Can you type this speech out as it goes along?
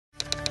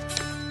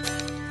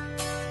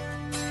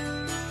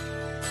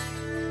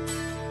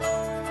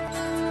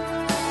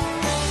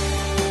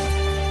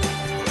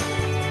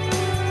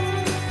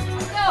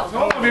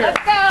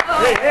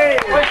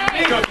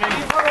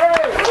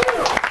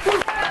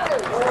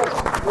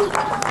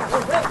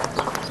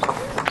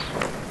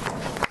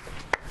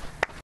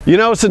You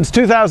know, since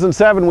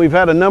 2007, we've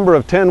had a number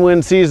of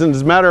 10-win seasons.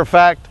 As a matter of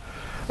fact,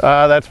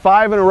 that's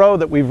 5 in a row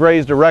that we've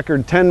raised a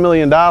record $10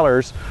 million.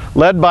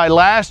 Led by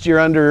last year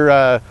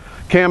under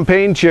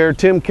campaign chair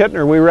Tim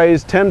Kittner, we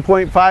raised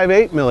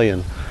 $10.58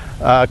 million.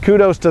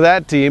 Kudos to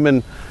that team.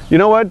 And you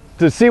know what?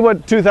 To see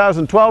what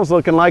 2012 is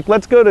looking like,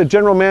 let's go to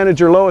General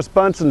Manager Lois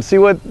Bunce and see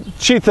what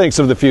she thinks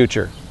of the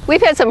future.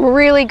 We've had some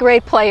really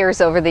great players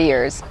over the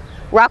years.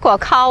 Rockwell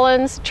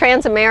Collins,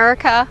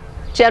 Transamerica,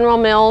 General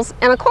Mills,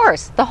 and of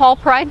course, the Hall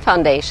Pride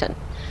Foundation.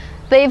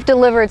 They've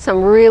delivered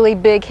some really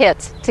big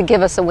hits to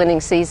give us a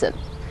winning season.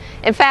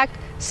 In fact,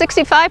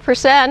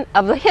 65%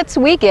 of the hits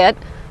we get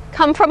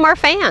come from our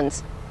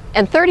fans,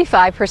 and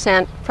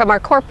 35% from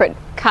our corporate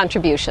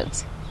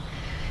contributions.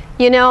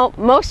 You know,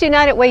 most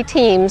United Way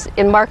teams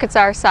in markets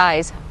our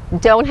size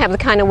don't have the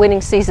kind of winning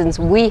seasons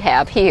we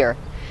have here.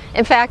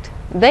 In fact,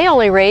 they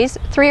only raise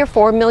 $3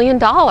 or $4 million.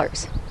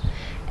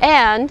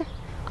 And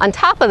on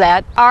top of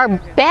that, our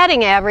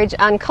batting average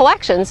on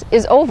collections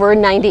is over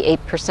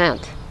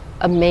 98%.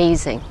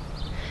 Amazing.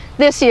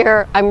 This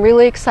year, I'm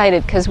really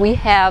excited because we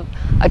have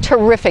a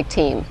terrific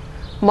team.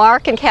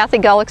 Mark and Kathy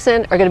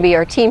Gullickson are going to be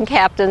our team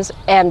captains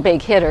and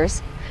big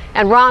hitters,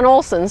 and Ron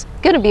Olson's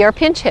going to be our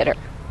pinch hitter.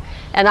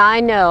 And I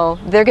know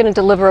they're going to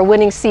deliver a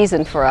winning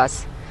season for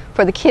us,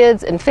 for the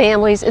kids and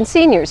families and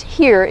seniors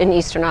here in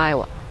Eastern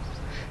Iowa.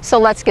 So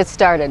let's get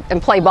started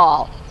and play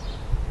ball.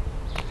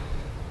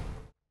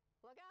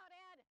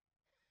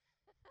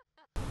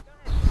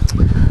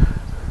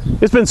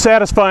 It's been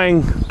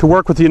satisfying to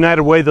work with the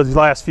United Way these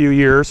last few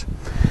years,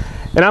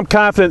 and I'm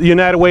confident the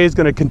United Way is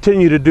going to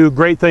continue to do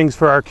great things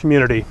for our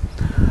community.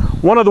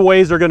 One of the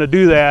ways they're going to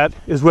do that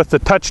is with the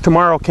Touch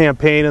Tomorrow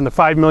campaign and the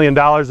 $5 million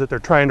that they're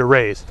trying to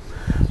raise.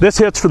 This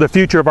hits for the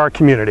future of our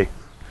community.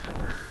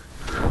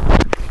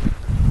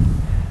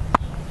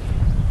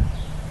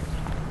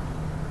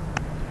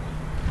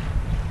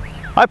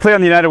 I play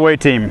on the United Way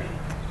team,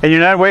 and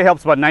United Way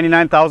helps about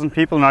 99,000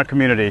 people in our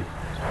community.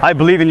 I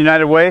believe in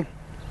United Way.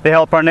 They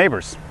help our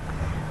neighbors.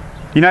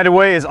 United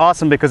Way is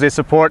awesome because they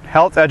support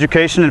health,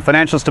 education, and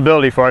financial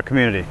stability for our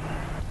community.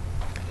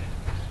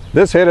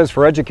 This hit is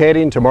for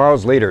educating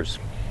tomorrow's leaders.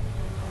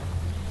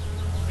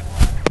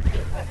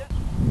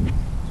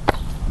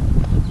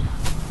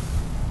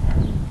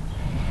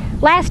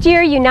 Last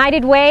year,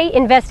 United Way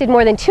invested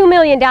more than $2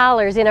 million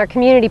in our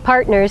community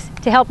partners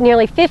to help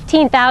nearly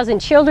 15,000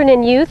 children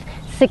and youth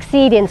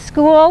succeed in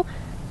school,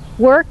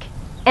 work,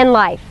 and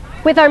life.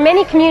 With our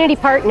many community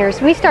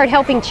partners, we start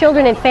helping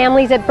children and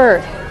families at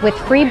birth with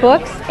free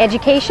books,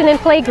 education, and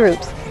play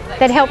groups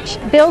that help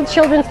build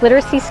children's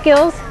literacy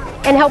skills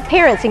and help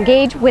parents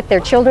engage with their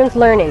children's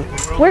learning.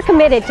 We're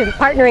committed to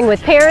partnering with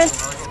parents,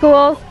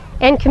 schools,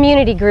 and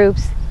community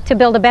groups to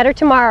build a better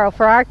tomorrow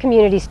for our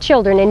community's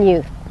children and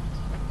youth.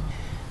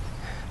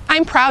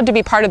 I'm proud to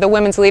be part of the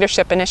Women's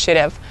Leadership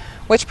Initiative,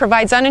 which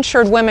provides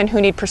uninsured women who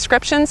need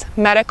prescriptions,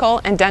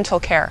 medical, and dental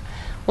care.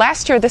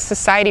 Last year, this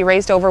society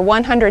raised over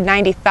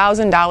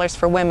 $190,000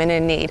 for women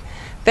in need.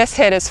 This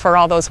hit is for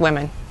all those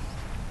women.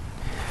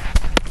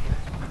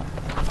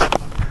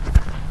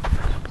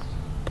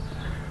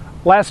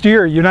 Last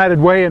year, United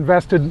Way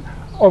invested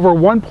over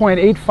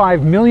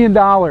 $1.85 million in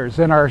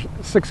our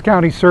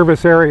 6-county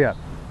service area.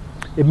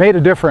 It made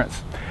a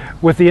difference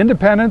with the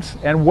independence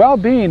and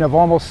well-being of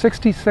almost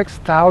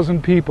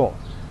 66,000 people.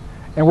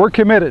 And we're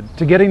committed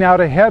to getting out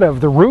ahead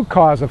of the root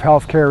cause of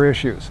healthcare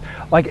issues,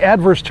 like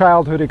adverse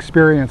childhood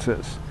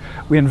experiences.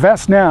 We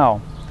invest now,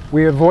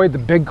 we avoid the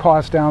big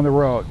costs down the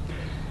road.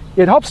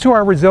 It helps to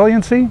our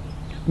resiliency,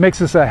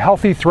 makes us a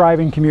healthy,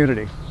 thriving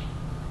community.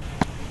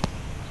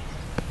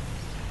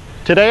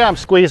 Today I'm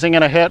squeezing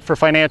in a hit for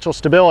financial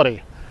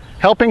stability.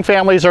 Helping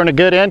families earn a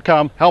good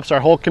income helps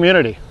our whole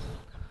community.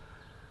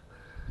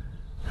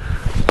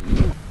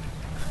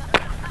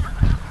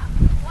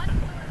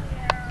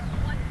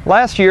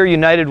 Last year,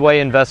 United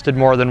Way invested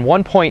more than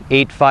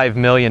 $1.85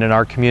 million in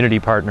our community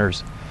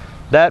partners.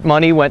 That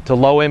money went to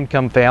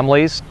low-income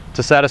families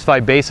to satisfy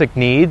basic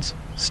needs,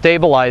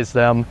 stabilize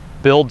them,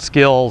 build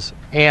skills,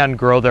 and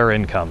grow their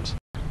incomes.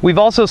 We've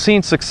also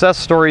seen success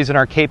stories in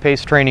our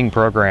K-PACE training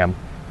program,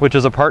 which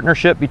is a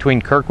partnership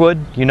between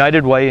Kirkwood,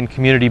 United Way, and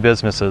community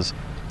businesses.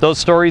 Those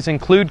stories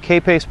include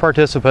K-PACE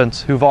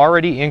participants who've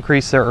already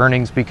increased their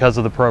earnings because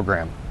of the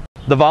program.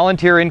 The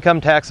Volunteer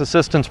Income Tax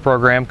Assistance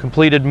Program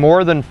completed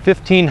more than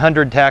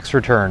 1,500 tax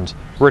returns,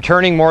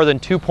 returning more than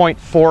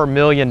 $2.4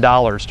 million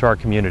to our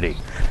community.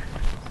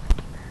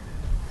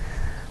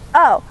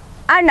 Oh,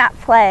 I'm not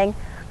playing.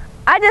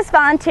 I just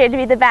volunteered to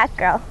be the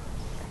Batgirl.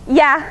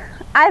 Yeah,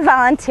 I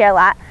volunteer a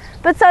lot,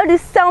 but so do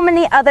so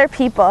many other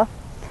people.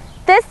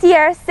 This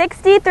year,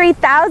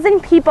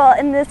 63,000 people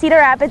in the Cedar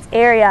Rapids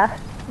area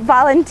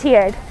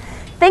volunteered.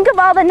 Think of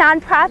all the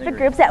nonprofit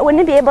groups that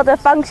wouldn't be able to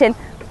function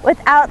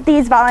without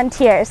these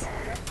volunteers.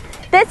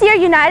 This year,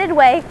 United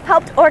Way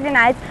helped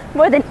organize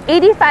more than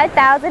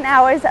 85,000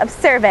 hours of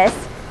service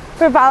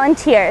for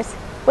volunteers.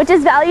 which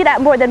is valued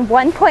at more than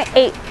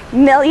 $1.8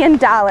 million.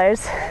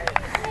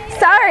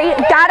 Sorry,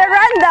 gotta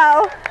run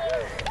though.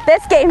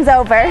 This game's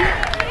over.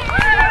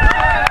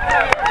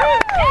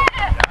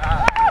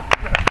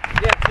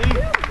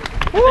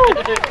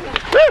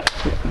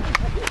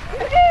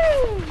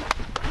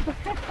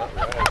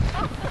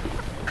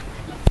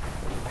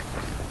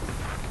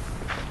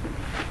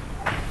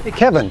 Hey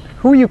Kevin,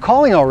 who are you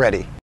calling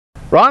already?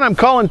 Ron, I'm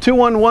calling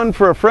 211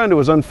 for a friend who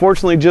was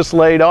unfortunately just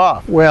laid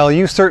off. Well,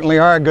 you certainly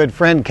are a good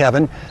friend,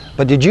 Kevin,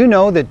 but did you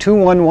know that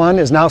 211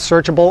 is now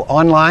searchable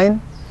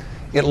online?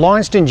 It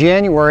launched in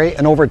January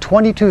and over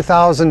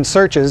 22,000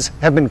 searches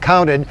have been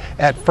counted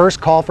at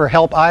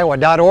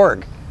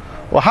firstcallforhelpiowa.org.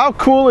 Well, how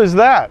cool is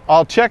that?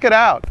 I'll check it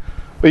out.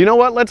 But you know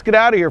what? Let's get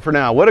out of here for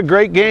now. What a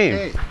great game.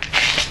 Okay.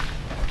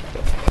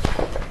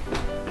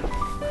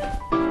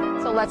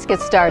 So let's get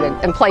started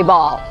and play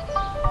ball.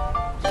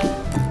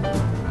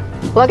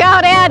 Look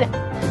out, Ed!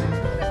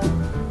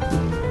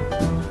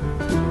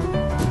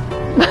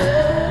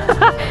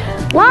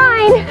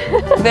 Line!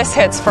 This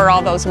hit's for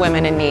all those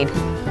women in need.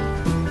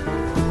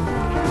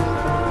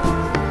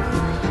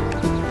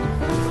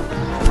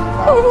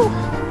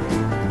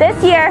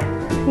 This year,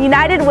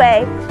 United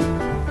Way.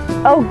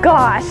 Oh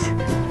gosh.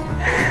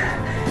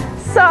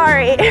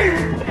 Sorry.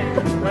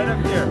 Right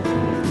up here.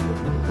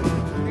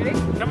 Ready?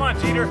 Come on,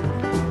 Jeter.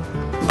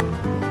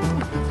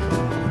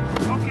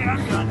 Okay,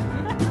 I'm done.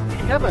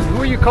 Kevin,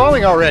 who are you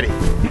calling already?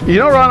 You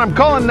know, Ron, I'm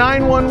calling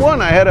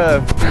 911. I had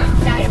a